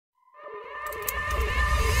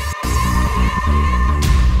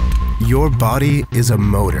Your body is a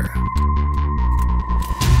motor.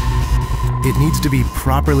 It needs to be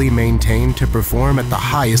properly maintained to perform at the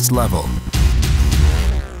highest level.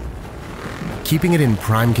 Keeping it in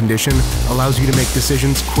prime condition allows you to make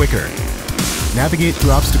decisions quicker, navigate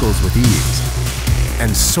through obstacles with ease,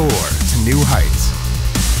 and soar to new heights.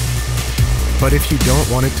 But if you don't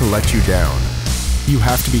want it to let you down, you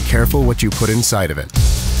have to be careful what you put inside of it.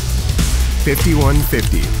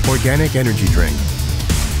 5150 Organic Energy Drink.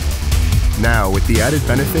 Now with the added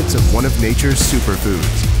benefits of one of nature's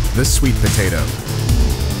superfoods, the sweet potato.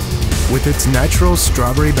 With its natural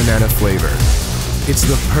strawberry banana flavor, it's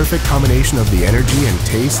the perfect combination of the energy and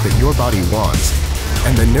taste that your body wants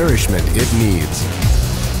and the nourishment it needs.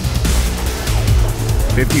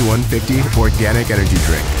 5150 Organic Energy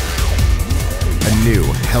Drink. A new,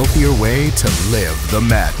 healthier way to live the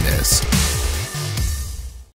madness.